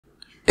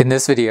In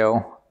this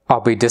video,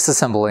 I'll be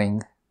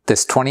disassembling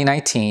this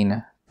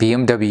 2019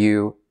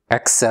 BMW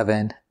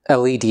X7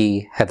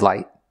 LED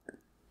headlight.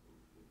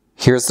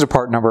 Here's the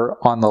part number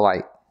on the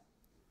light.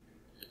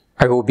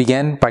 I will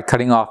begin by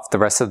cutting off the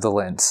rest of the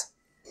lens.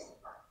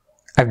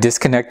 I've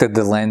disconnected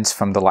the lens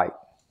from the light.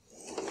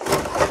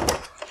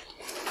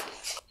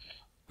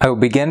 I will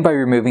begin by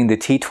removing the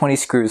T20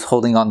 screws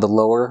holding on the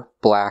lower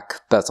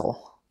black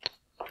bezel.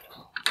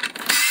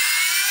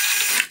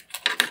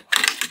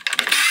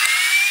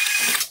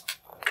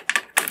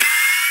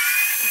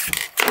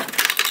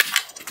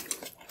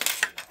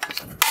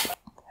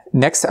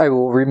 Next, I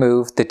will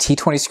remove the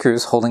T20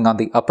 screws holding on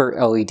the upper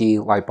LED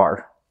light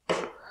bar.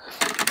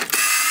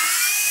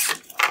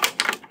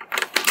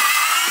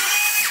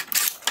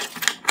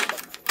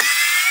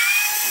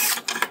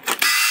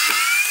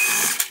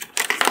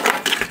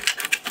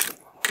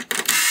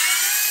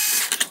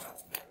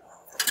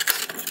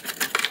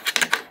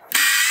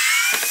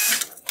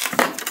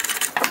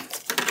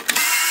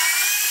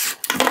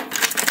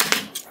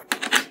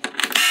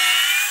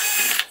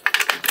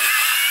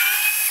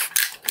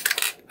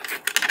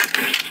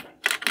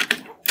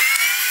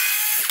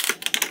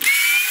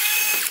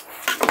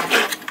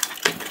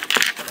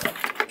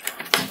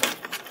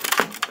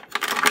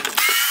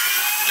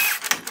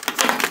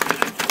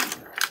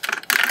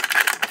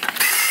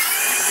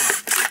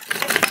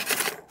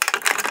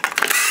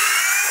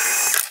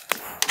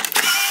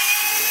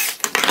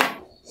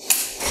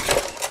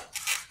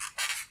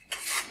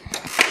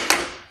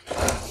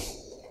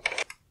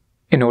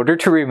 In order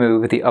to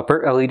remove the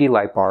upper LED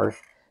light bar,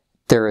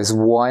 there is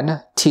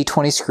one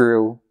T20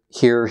 screw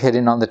here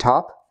hidden on the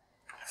top.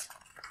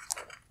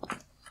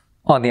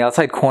 On the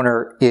outside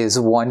corner is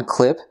one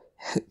clip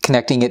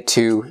connecting it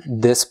to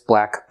this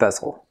black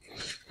bezel.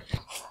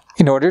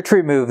 In order to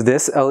remove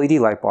this LED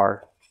light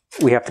bar,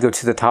 we have to go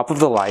to the top of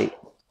the light.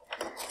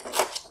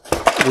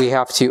 We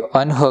have to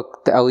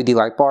unhook the LED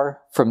light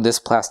bar from this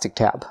plastic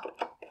tab.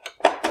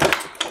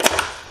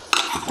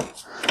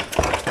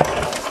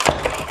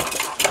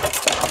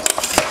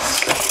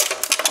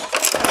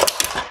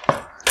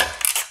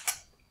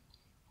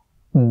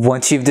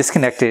 Once you've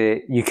disconnected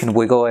it, you can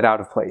wiggle it out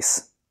of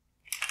place.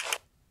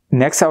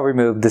 Next, I'll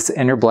remove this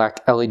inner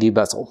black LED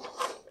bezel.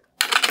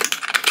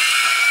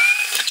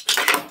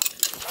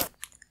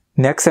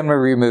 Next, I'm going to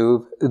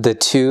remove the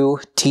two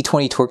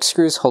T20 torx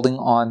screws holding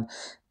on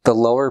the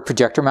lower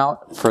projector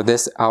mount for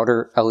this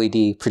outer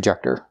LED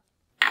projector.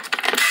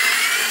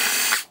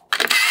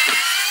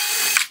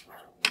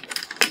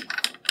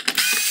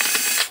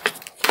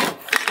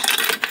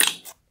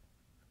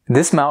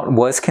 This mount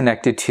was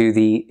connected to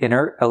the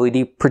inner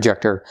LED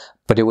projector,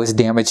 but it was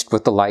damaged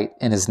with the light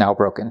and is now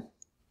broken.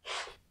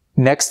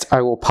 Next,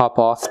 I will pop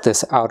off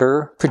this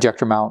outer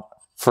projector mount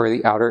for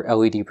the outer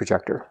LED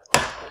projector.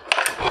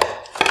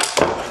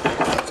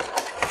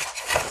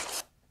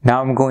 Now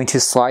I'm going to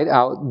slide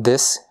out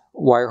this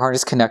wire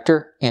harness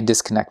connector and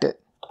disconnect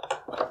it.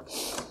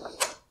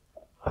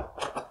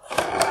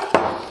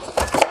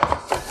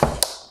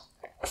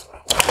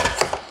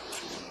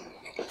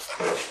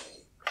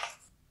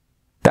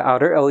 The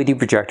outer LED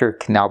projector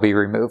can now be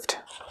removed.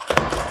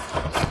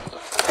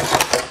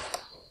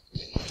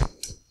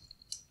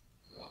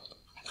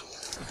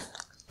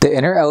 The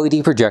inner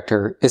LED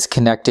projector is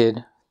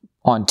connected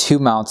on two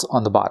mounts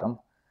on the bottom.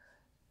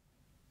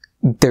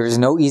 There is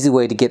no easy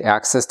way to get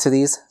access to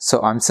these,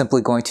 so I'm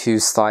simply going to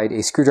slide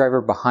a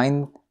screwdriver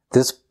behind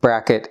this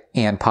bracket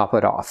and pop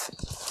it off.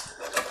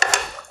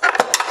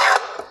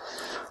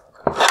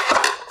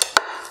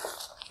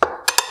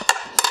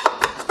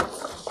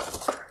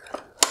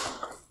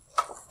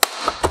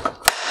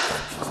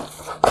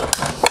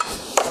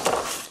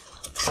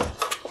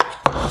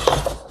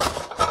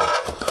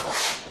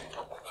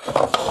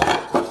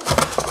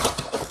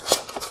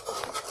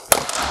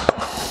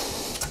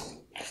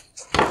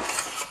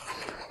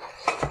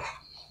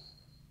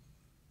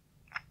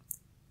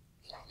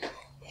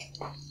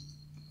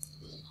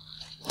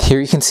 Here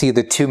you can see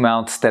the two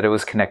mounts that it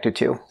was connected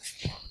to.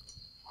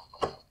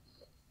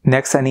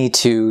 Next, I need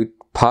to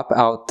pop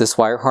out this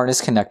wire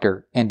harness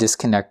connector and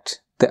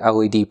disconnect the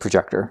LED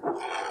projector.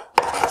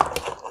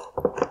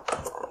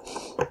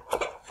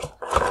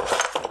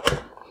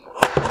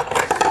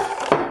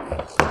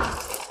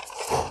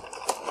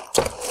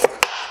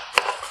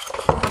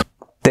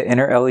 The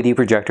inner LED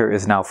projector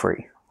is now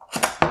free.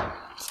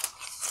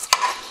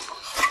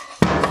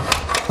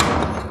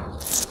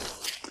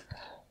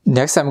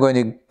 Next, I'm going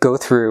to go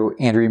through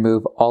and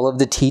remove all of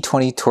the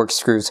T20 torx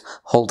screws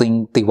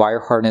holding the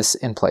wire harness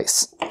in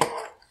place.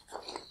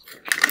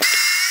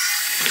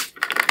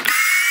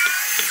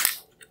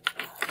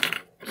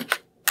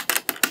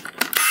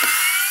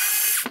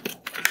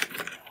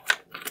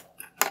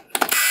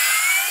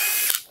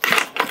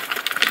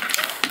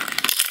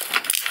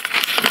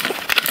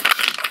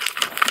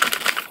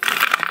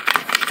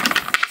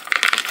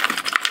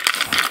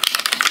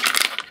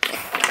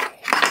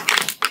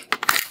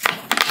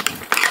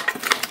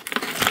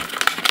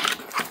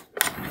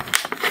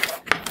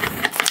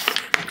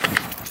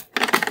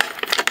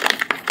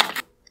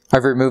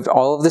 I've removed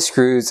all of the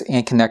screws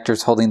and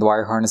connectors holding the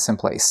wire harness in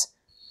place.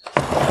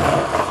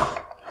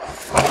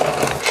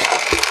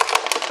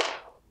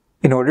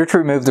 In order to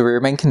remove the rear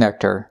main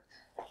connector,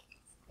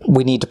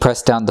 we need to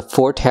press down the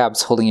 4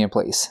 tabs holding it in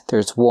place.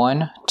 There's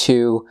 1,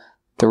 2,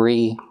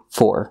 3,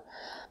 4.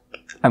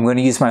 I'm going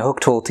to use my hook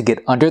tool to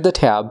get under the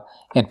tab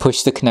and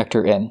push the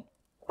connector in.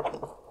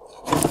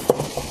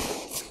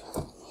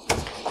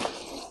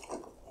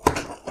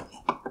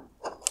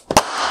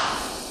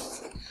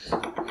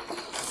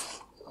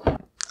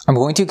 I'm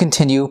going to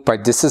continue by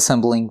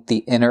disassembling the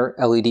inner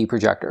LED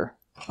projector.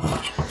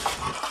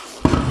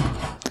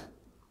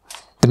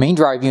 The main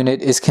drive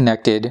unit is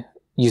connected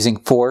using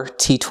 4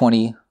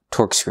 T20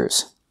 torx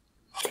screws.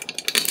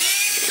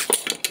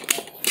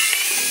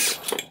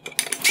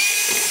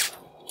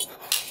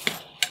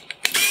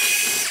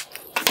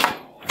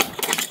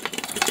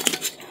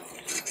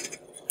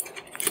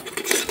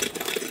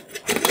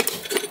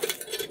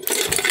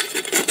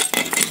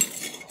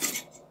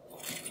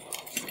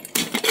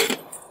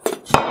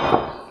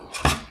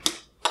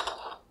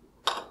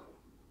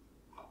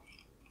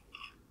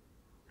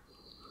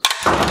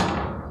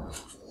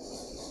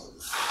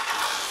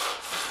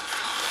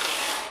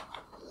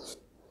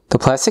 The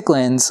plastic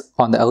lens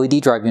on the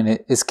LED drive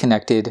unit is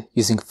connected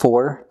using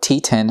 4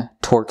 T10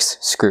 torx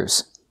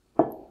screws.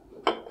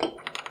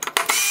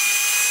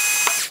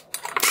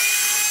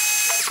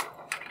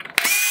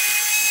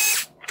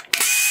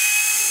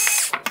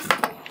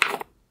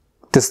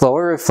 This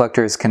lower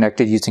reflector is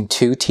connected using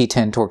 2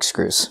 T10 torx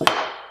screws.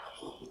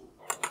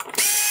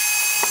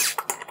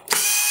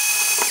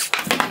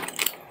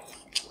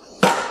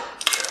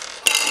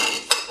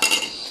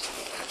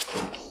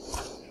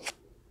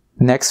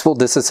 Next, we'll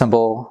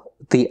disassemble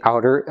the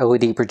outer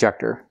LED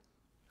projector.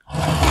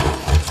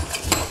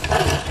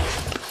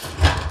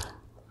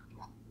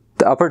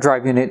 The upper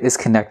drive unit is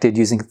connected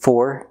using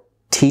 4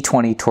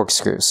 T20 torx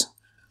screws.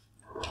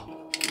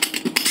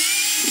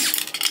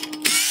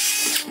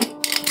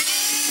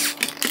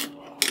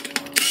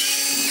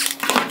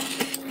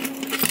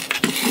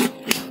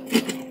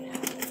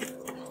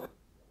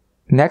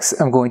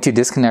 Next, I'm going to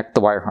disconnect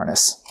the wire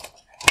harness.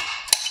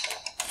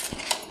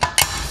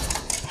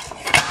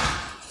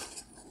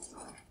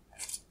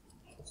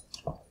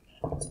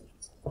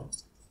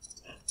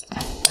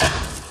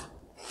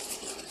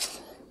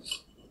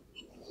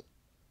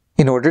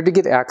 In order to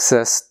get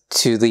access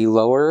to the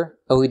lower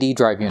LED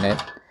drive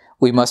unit,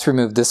 we must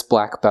remove this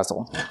black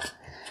bezel.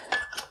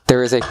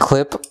 There is a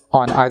clip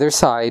on either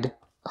side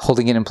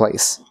holding it in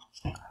place.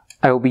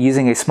 I will be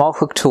using a small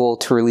hook tool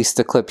to release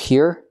the clip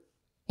here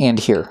and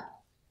here.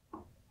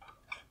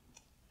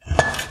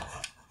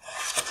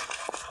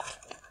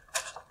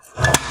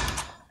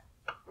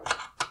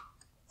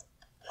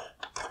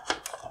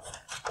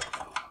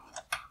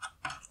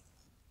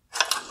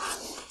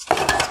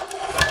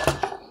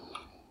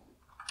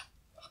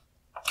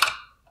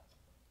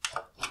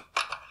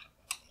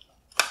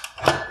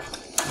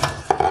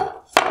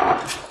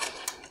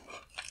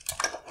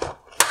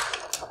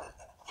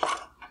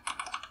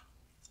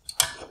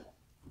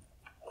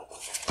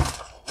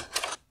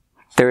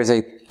 There is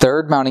a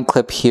third mounting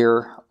clip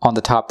here on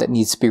the top that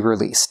needs to be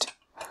released.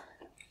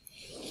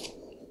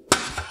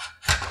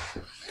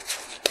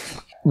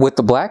 With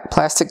the black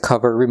plastic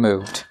cover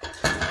removed,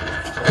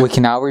 we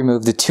can now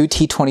remove the 2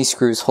 T20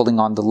 screws holding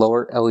on the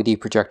lower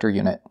LED projector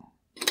unit.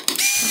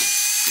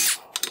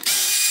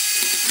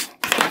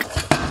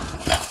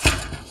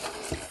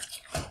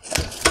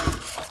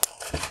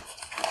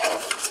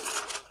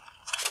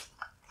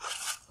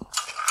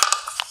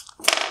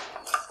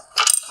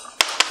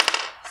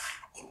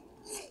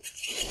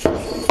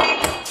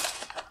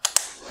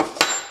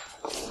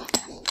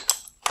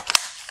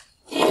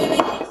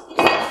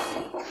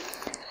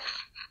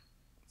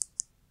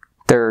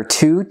 There are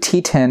 2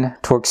 T10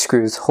 torx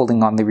screws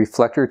holding on the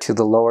reflector to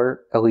the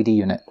lower LED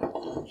unit.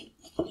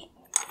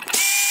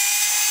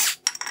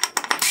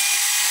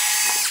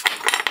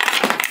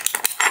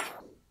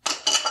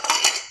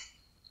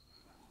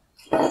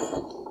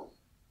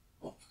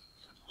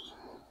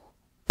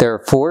 There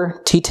are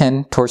 4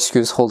 T10 torx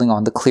screws holding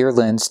on the clear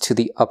lens to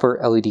the upper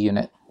LED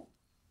unit.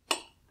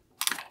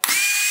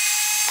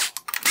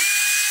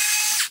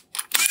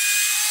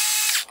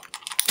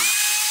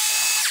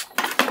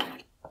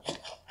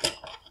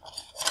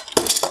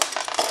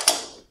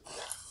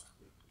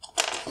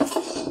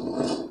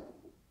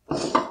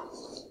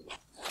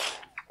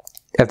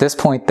 At this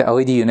point, the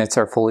LED units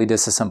are fully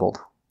disassembled.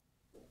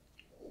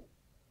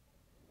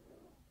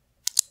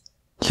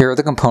 Here are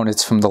the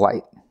components from the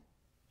light.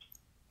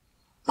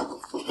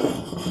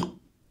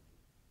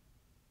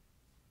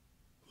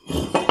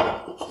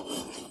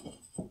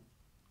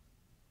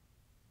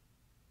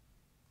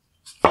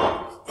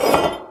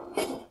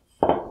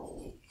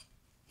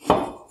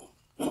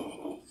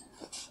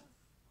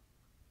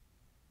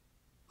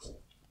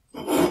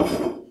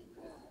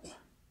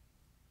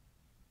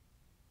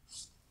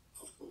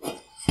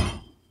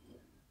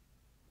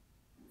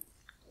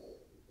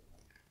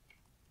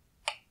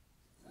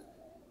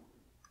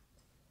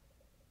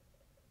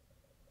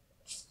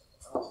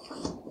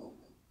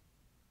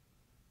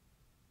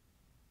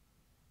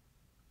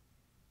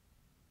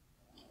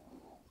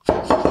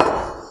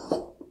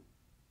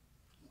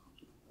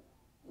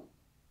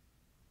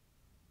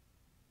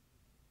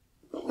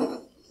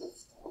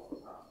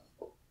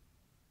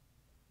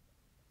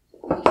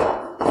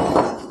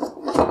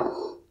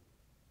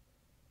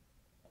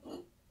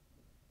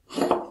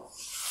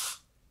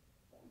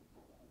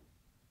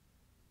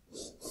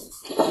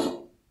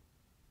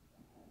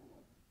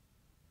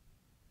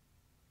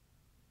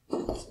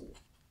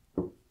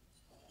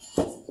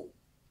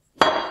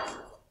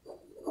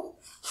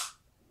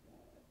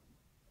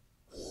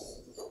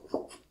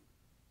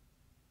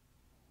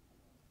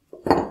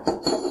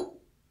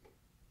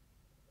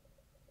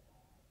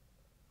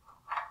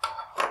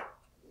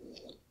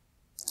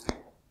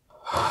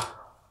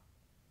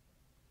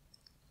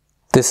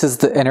 This is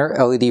the inner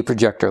LED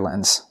projector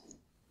lens.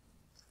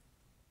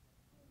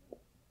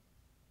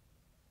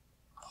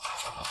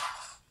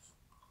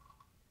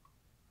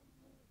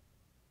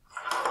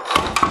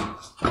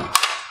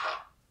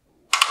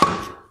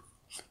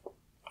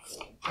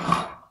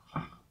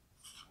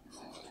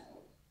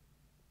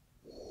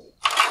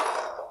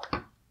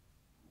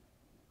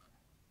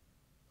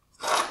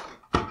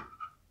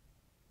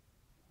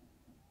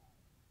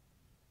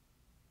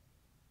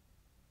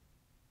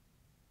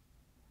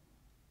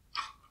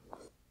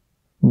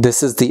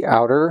 This is the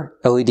outer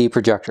LED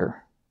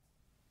projector.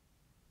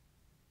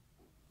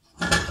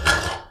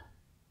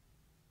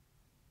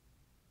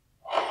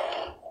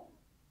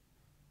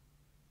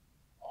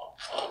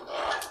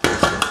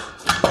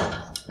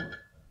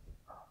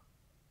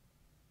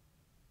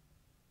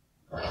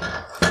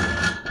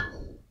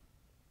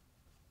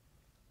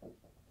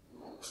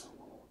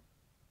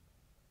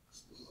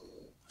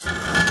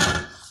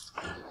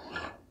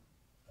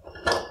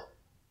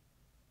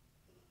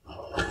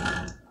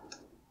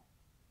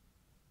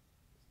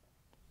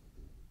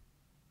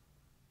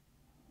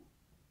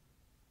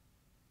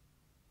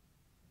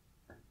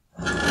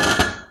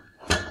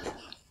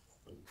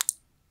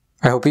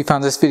 I hope you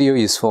found this video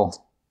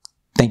useful.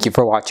 Thank you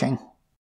for watching.